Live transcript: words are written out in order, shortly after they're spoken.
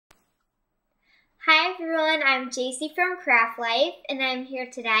Hi everyone, I'm Jacy from Craft Life, and I'm here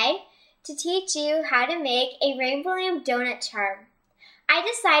today to teach you how to make a Rainbow Loom donut charm. I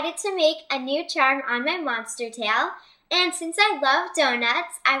decided to make a new charm on my monster tail, and since I love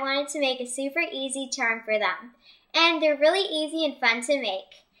donuts, I wanted to make a super easy charm for them. And they're really easy and fun to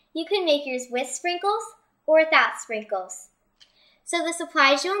make. You can make yours with sprinkles or without sprinkles. So the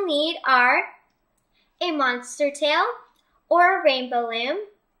supplies you'll need are a monster tail or a rainbow loom,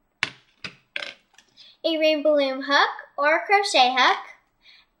 a rainbow loom hook or a crochet hook,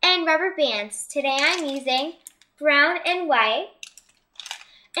 and rubber bands. Today I'm using brown and white.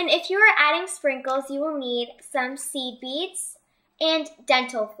 And if you are adding sprinkles, you will need some seed beads and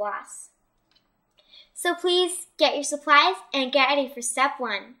dental floss. So please get your supplies and get ready for step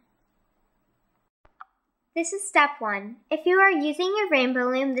 1. This is step 1. If you are using a rainbow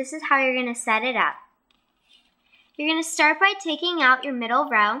loom, this is how you're going to set it up. You're going to start by taking out your middle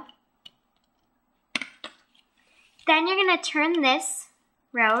row. Then you're going to turn this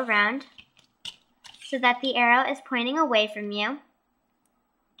row around so that the arrow is pointing away from you.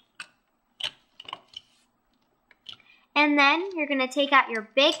 And then you're going to take out your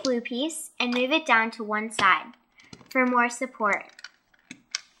big blue piece and move it down to one side for more support.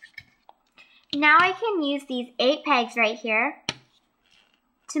 Now I can use these 8 pegs right here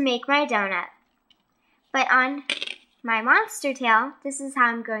to make my donut. But on my monster tail, this is how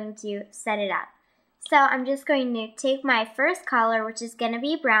I'm going to set it up. So I'm just going to take my first color, which is going to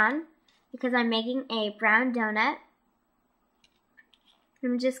be brown, because I'm making a brown donut.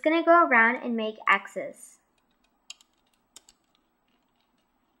 I'm just going to go around and make X's.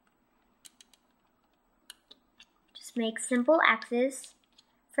 Just make simple X's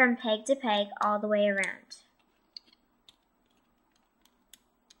from peg to peg all the way around.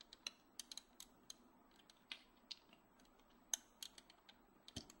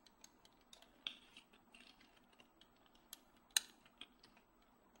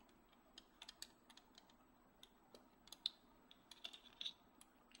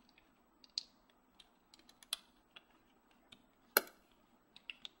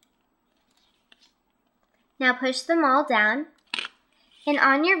 Now push them all down, and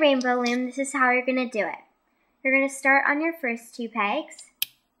on your rainbow loom, this is how you're going to do it. You're going to start on your first 2 pegs,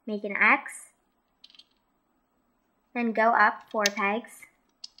 make an X, then go up 4 pegs,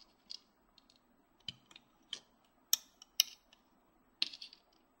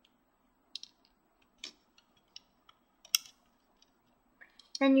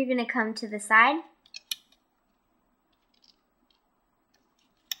 then you're going to come to the side,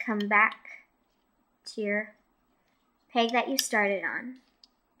 come back to your peg that you started on.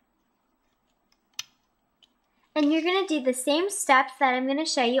 And you're going to do the same steps that I'm going to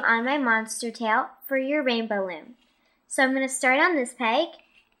show you on my monster tail for your rainbow loom. So I'm going to start on this peg,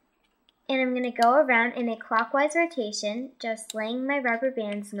 and I'm going to go around in a clockwise rotation, just laying my rubber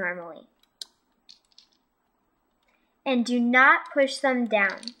bands normally. And do not push them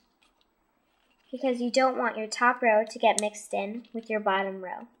down, because you don't want your top row to get mixed in with your bottom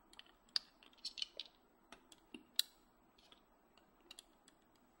row.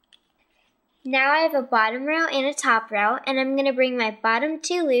 Now I have a bottom row and a top row, and I'm going to bring my bottom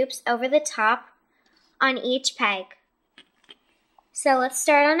 2 loops over the top on each peg. So let's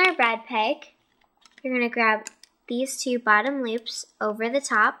start on our red peg. You're going to grab these 2 bottom loops over the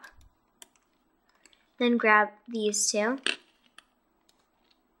top, then grab these 2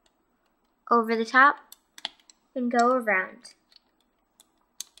 over the top and go around.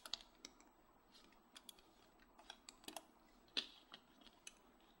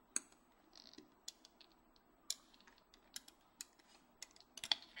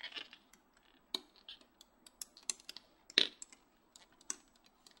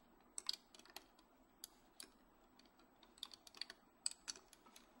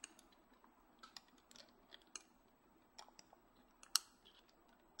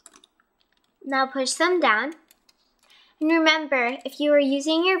 Now push them down. And remember, if you are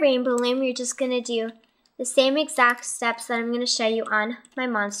using your rainbow loom, you're just going to do the same exact steps that I'm going to show you on my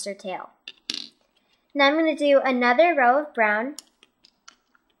monster tail. Now I'm going to do another row of brown.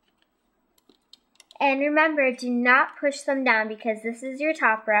 And remember, do not push them down because this is your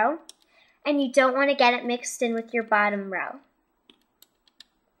top row, and you don't want to get it mixed in with your bottom row.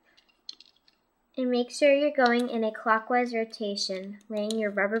 And make sure you're going in a clockwise rotation, laying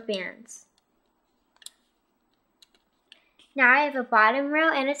your rubber bands. Now I have a bottom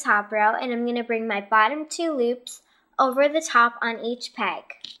row and a top row, and I'm going to bring my bottom 2 loops over the top on each peg.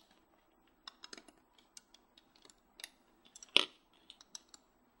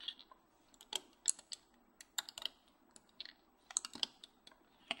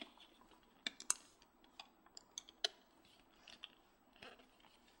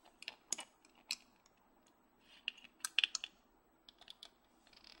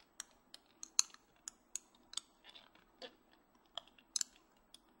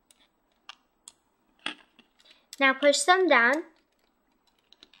 Now push them down.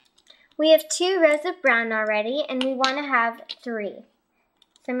 We have 2 rows of brown already, and we want to have 3.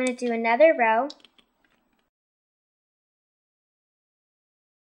 So I'm going to do another row.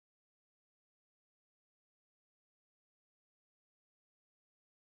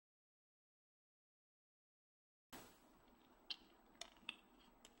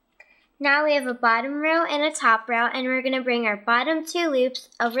 Now we have a bottom row and a top row, and we're going to bring our bottom 2 loops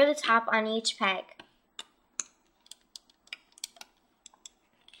over the top on each peg.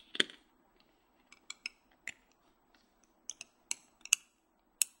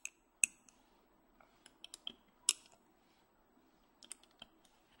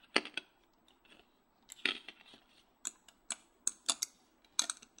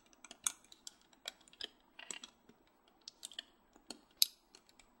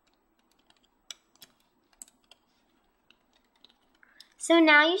 So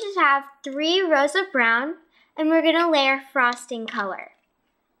now you should have 3 rows of brown, and we're going to layer frosting color.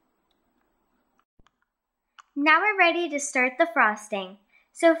 Now we're ready to start the frosting.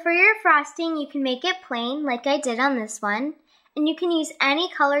 So for your frosting, you can make it plain like I did on this one, and you can use any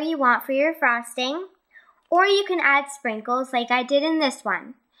color you want for your frosting, or you can add sprinkles like I did in this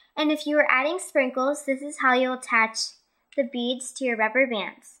one. And if you are adding sprinkles, this is how you'll attach the beads to your rubber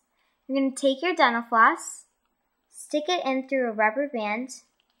bands. You're going to take your dental floss, stick it in through a rubber band,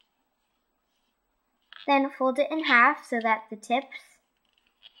 then fold it in half so that the tips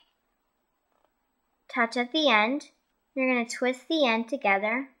touch at the end. You're going to twist the end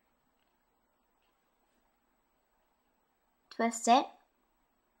together, twist it,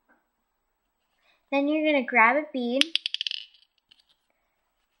 then you're going to grab a bead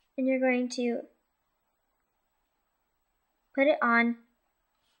and you're going to put it on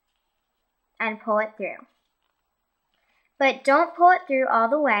and pull it through. But don't pull it through all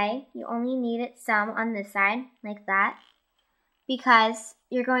the way. You only need it some on this side, like that, because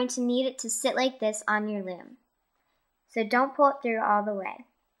you're going to need it to sit like this on your loom. So don't pull it through all the way.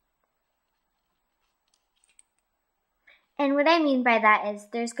 And what I mean by that is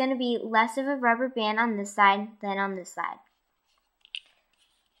there's going to be less of a rubber band on this side than on this side.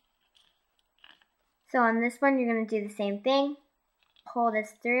 So on this one, you're going to do the same thing. Pull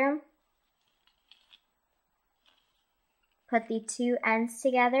this through. Put the 2 ends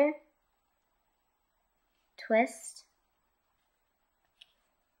together, twist,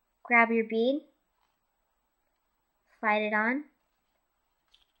 grab your bead, slide it on,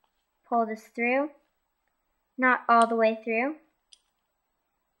 pull this through, not all the way through,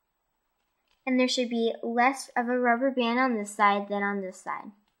 and there should be less of a rubber band on this side than on this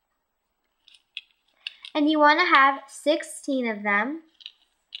side. And you want to have 16 of them.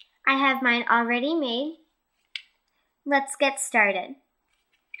 I have mine already made. Let's get started.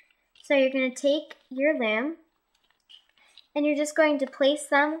 So you're going to take your loom and you're just going to place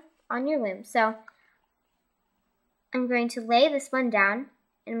them on your loom. So I'm going to lay this one down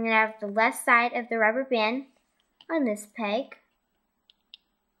and I'm going to have the left side of the rubber band on this peg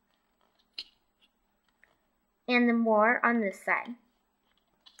and the more on this side.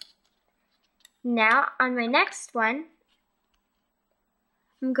 Now on my next one,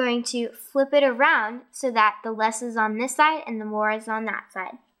 I'm going to flip it around so that the less is on this side and the more is on that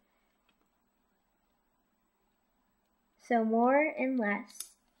side. So more and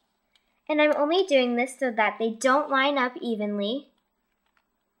less. And I'm only doing this so that they don't line up evenly,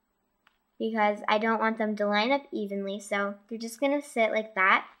 because I don't want them to line up evenly. So they're just going to sit like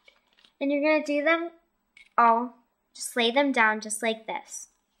that. And you're going to do them all, just lay them down just like this.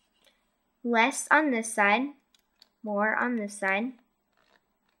 Less on this side, more on this side.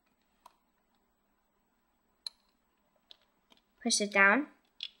 Push it down,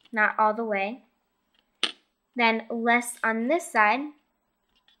 not all the way. Then less on this side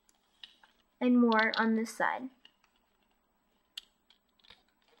and more on this side.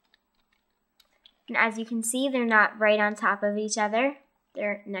 And as you can see, they're not right on top of each other.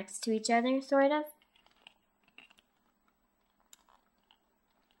 They're next to each other, sort of.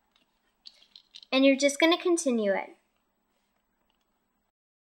 And you're just going to continue it.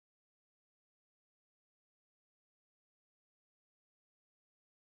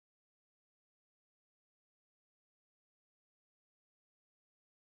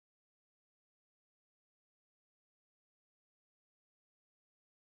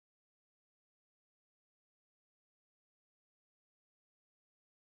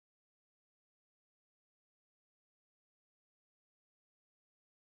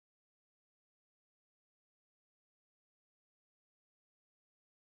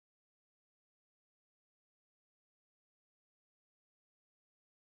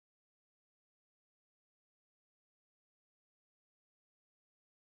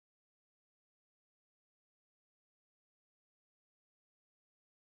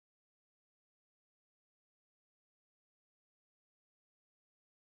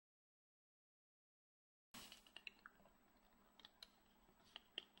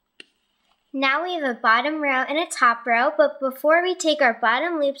 Now we have a bottom row and a top row, but before we take our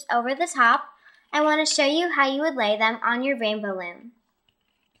bottom loops over the top, I want to show you how you would lay them on your rainbow loom.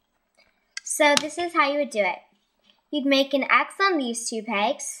 So this is how you would do it. You'd make an X on these two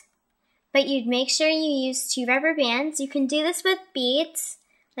pegs, but you'd make sure you use 2 rubber bands. You can do this with beads,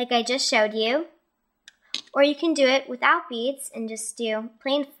 like I just showed you, or you can do it without beads and just do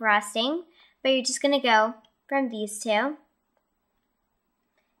plain frosting, but you're just going to go from these two.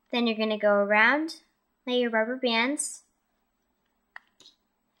 Then you're going to go around, lay your rubber bands,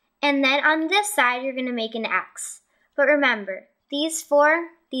 and then on this side you're going to make an X. But remember, these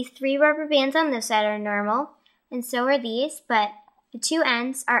 3 rubber bands on this side are normal, and so are these, but the 2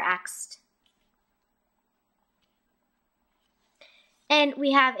 ends are X'd. And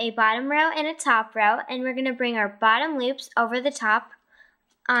we have a bottom row and a top row, and we're going to bring our bottom loops over the top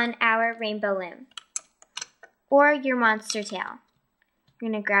on our rainbow loom, or your monster tail. We're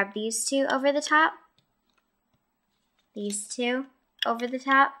going to grab these 2 over the top, these 2 over the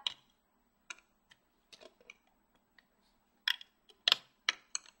top,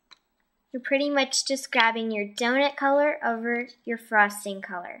 you're pretty much just grabbing your donut color over your frosting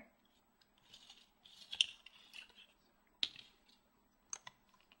color.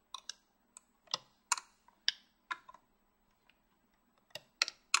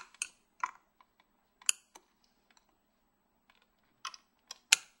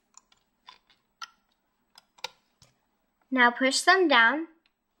 Now push them down,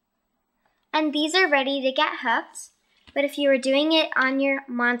 and these are ready to get hooked, but if you were doing it on your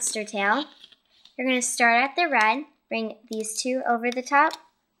monster tail, you're going to start at the red, bring these 2 over the top,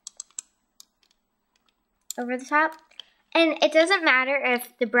 and it doesn't matter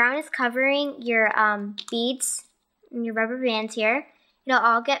if the brown is covering your beads and your rubber bands here, it'll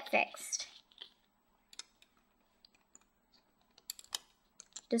all get fixed.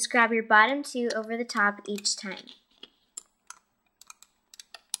 Just grab your bottom 2 over the top each time.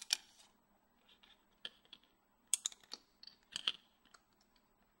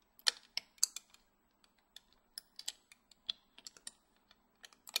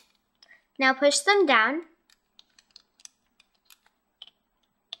 Now push them down.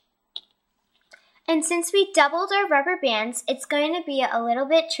 And since we doubled our rubber bands, it's going to be a little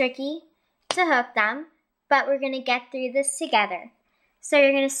bit tricky to hook them, but we're going to get through this together. So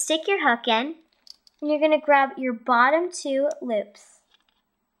you're going to stick your hook in, and you're going to grab your bottom 2 loops.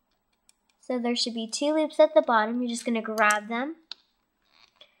 So there should be 2 loops at the bottom. You're just going to grab them.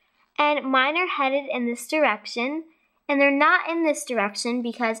 And mine are headed in this direction. And they're not in this direction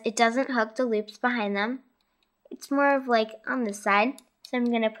because it doesn't hook the loops behind them. It's more of like on this side. So I'm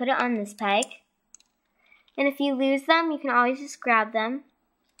going to put it on this peg. And if you lose them, you can always just grab them.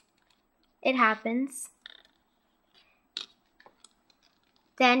 It happens.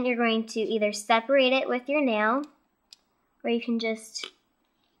 Then you're going to either separate it with your nail, or you can just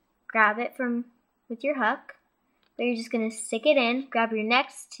grab it with your hook. But you're just going to stick it in, grab your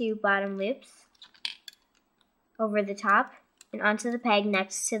next 2 bottom loops over the top and onto the peg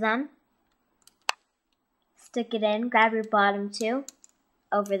next to them. Stick it in, grab your bottom 2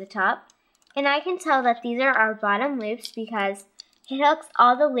 over the top. And I can tell that these are our bottom loops because it hooks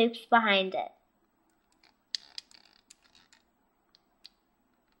all the loops behind it.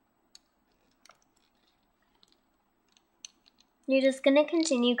 You're just going to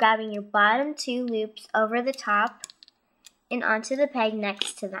continue grabbing your bottom 2 loops over the top and onto the peg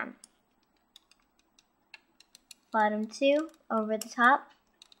next to them. Bottom 2 over the top,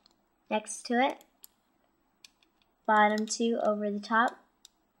 next to it, bottom 2 over the top,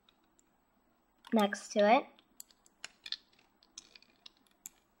 next to it,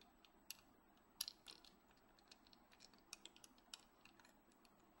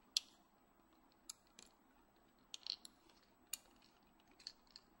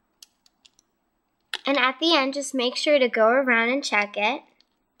 and at the end just make sure to go around and check it.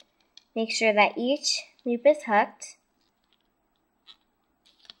 Make sure that each loop is hooked.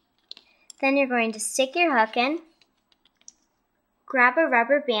 Then you're going to stick your hook in, grab a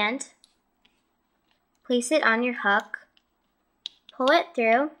rubber band, place it on your hook, pull it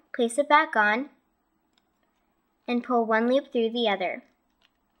through, place it back on, and pull one loop through the other.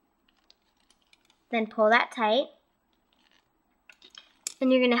 Then pull that tight,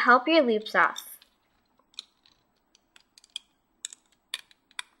 and you're going to help your loops off.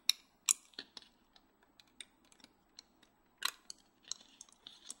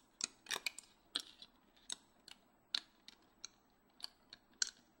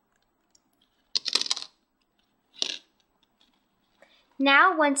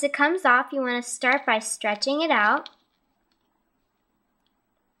 Now, once it comes off, you want to start by stretching it out.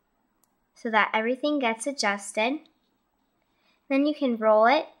 so that everything gets adjusted. Then you can roll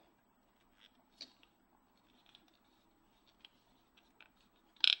it.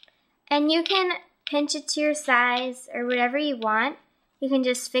 And you can pinch it to your size or whatever you want. You can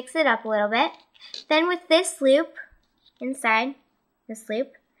just fix it up a little bit. Then with this loop, inside this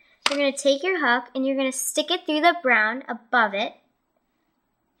loop, you're going to take your hook and you're going to stick it through the brown above it.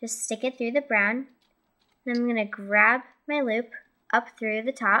 Just stick it through the brown. Then I'm going to grab my loop up through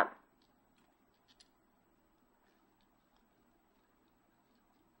the top.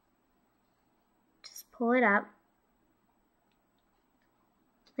 Just pull it up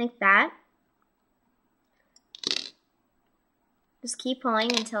like that. Just keep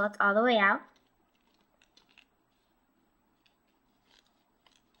pulling until it's all the way out.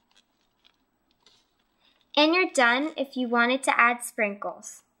 And you're done if you wanted to add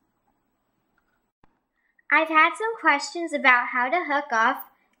sprinkles. I've had some questions about how to hook off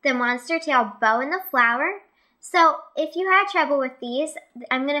the monster tail bow and the flower. So if you had trouble with these,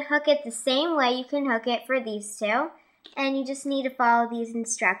 I'm going to hook it the same way you can hook it for these two. And you just need to follow these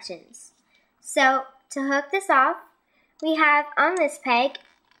instructions. So to hook this off, we have on this peg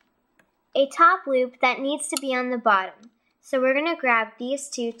a top loop that needs to be on the bottom. So we're going to grab these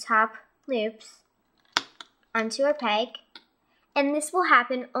two top loops onto our peg, and this will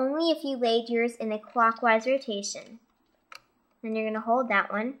happen only if you laid yours in a clockwise rotation. Then you're going to hold that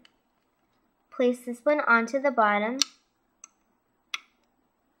one, place this one onto the bottom,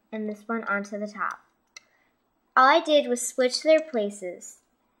 and this one onto the top. All I did was switch their places.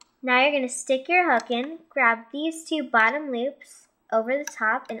 Now you're going to stick your hook in, grab these two bottom loops over the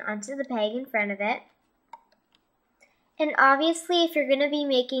top and onto the peg in front of it. And obviously, if you're going to be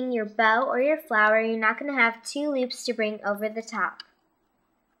making your bow or your flower, you're not going to have two loops to bring over the top.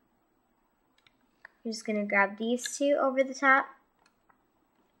 You're just going to grab these two over the top,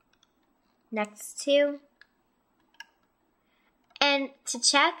 next two. And to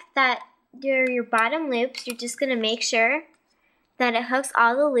check that they're your bottom loops, you're just going to make sure that it hooks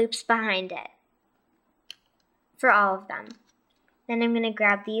all the loops behind it for all of them. Then I'm going to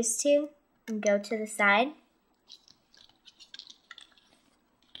grab these two and go to the side.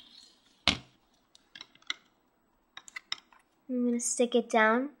 I'm going to stick it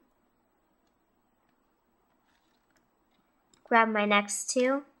down. Grab my next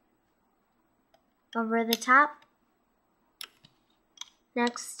two over the top.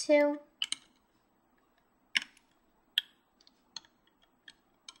 Next two.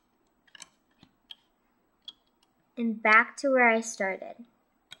 And back to where I started.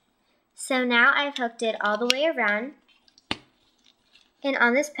 So now I've hooked it all the way around. And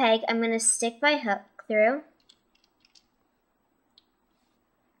on this peg, I'm going to stick my hook through.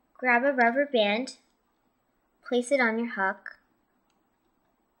 Grab a rubber band, place it on your hook,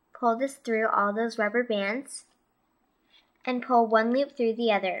 pull this through all those rubber bands, and pull one loop through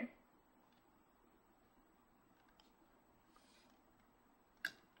the other.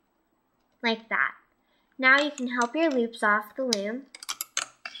 Like that. Now you can help your loops off the loom.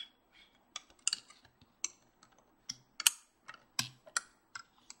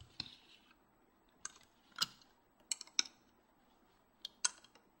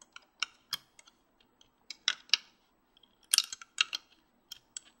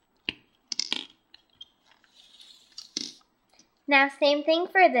 Now, same thing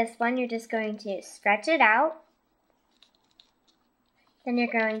for this one. You're just going to stretch it out. Then you're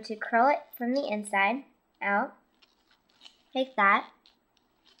going to curl it from the inside out, like that.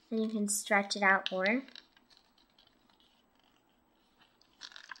 And you can stretch it out more.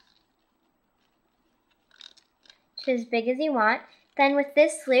 To as big as you want. Then with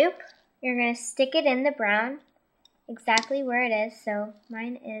this loop, you're going to stick it in the brown exactly where it is. So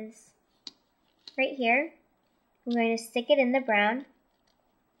mine is right here. I'm going to stick it in the brown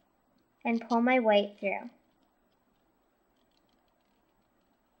and pull my white through.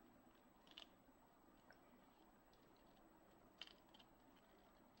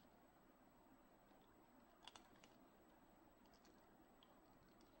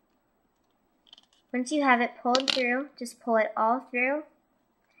 Once you have it pulled through, just pull it all through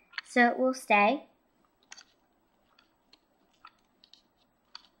so it will stay.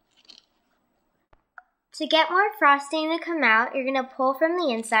 To get more frosting to come out, you're going to pull from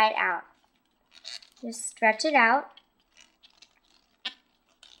the inside out. Just stretch it out.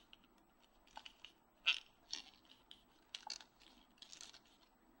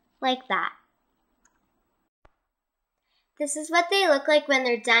 Like that. This is what they look like when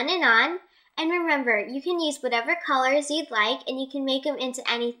they're done and on. And remember, you can use whatever colors you'd like, and you can make them into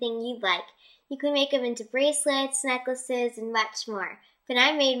anything you'd like. You can make them into bracelets, necklaces, and much more. but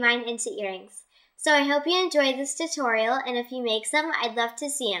I made mine into earrings. So I hope you enjoyed this tutorial, and if you make some, I'd love to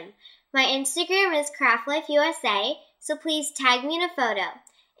see them. My Instagram is CraftLifeUSA, so please tag me in a photo.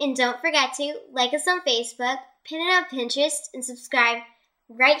 And don't forget to like us on Facebook, pin it on Pinterest, and subscribe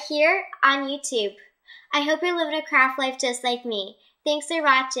right here on YouTube. I hope you're living a craft life just like me. Thanks for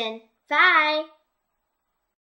watching. Bye!